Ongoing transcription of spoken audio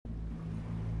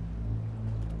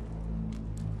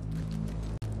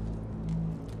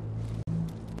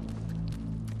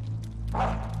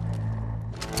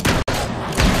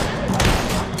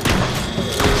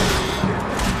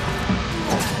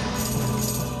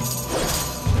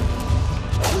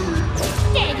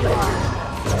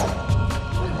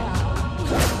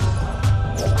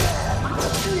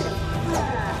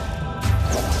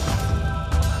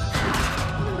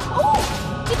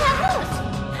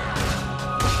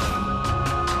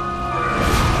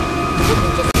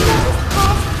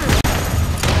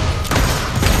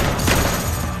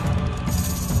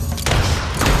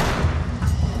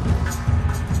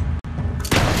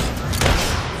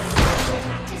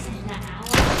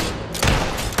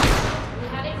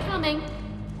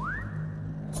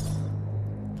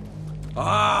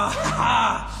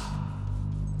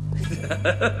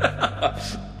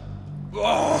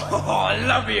Oh, I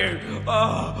love you!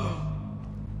 Oh.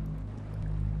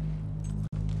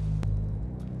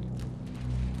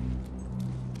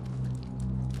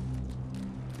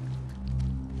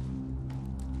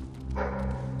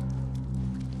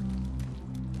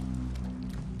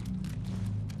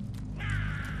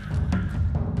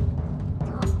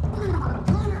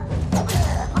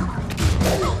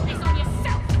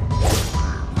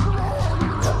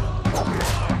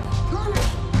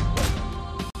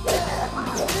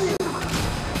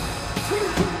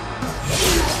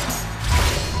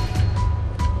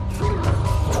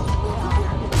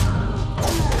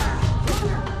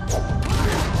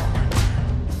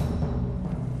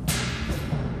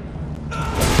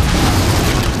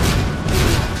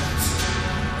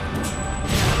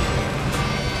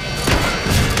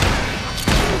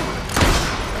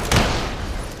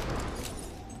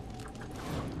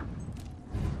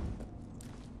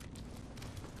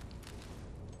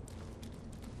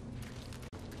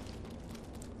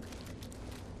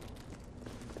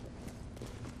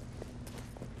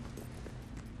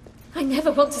 I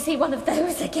never want to see one of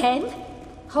those again.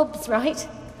 Hobbs, right?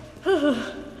 They're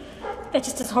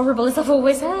just as horrible as I've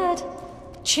always heard.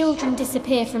 Children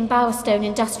disappear from Bowerstone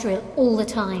Industrial all the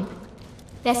time.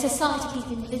 Their society's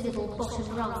invisible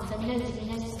bottom rungs and nobody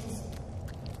notices.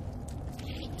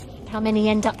 How many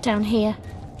end up down here?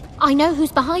 I know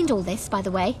who's behind all this, by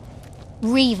the way.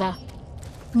 Reaver.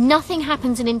 Nothing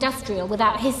happens in Industrial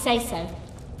without his say-so.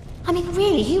 I mean,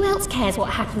 really, who else cares what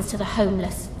happens to the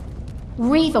homeless?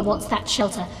 Reaver wants that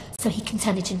shelter so he can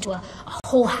turn it into a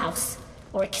whorehouse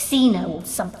or a casino or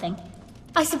something.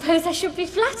 I suppose I should be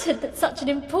flattered that such an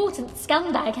important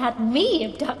scumbag had me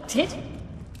abducted.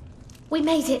 We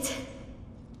made it.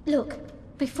 Look,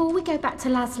 before we go back to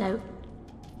Laszlo,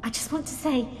 I just want to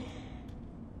say,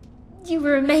 you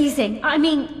were amazing. I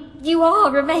mean, you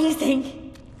are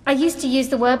amazing. I used to use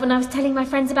the word when I was telling my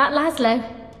friends about Laszlo.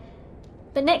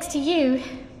 But next to you,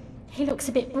 he looks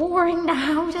a bit boring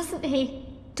now, doesn't he?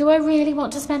 Do I really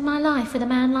want to spend my life with a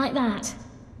man like that?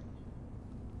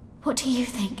 What do you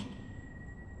think?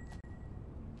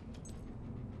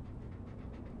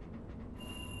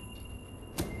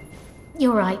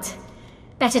 You're right.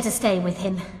 Better to stay with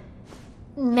him.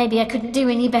 Maybe I couldn't do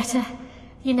any better.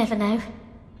 You never know.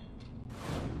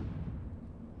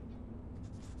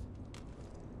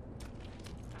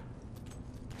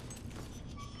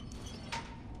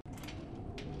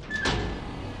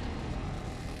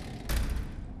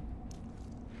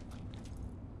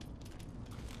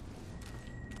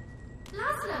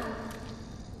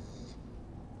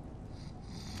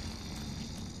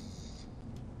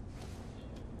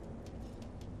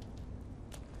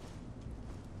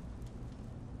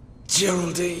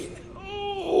 Geraldine.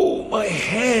 Oh, my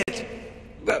head.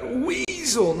 That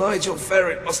weasel Nigel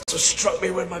Ferret must have struck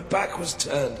me when my back was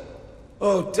turned.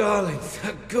 Oh, darling,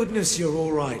 thank goodness you're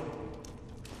all right.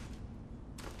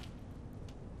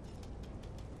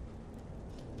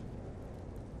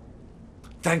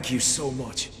 Thank you so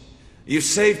much. You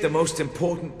saved the most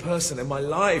important person in my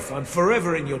life. I'm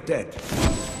forever in your debt.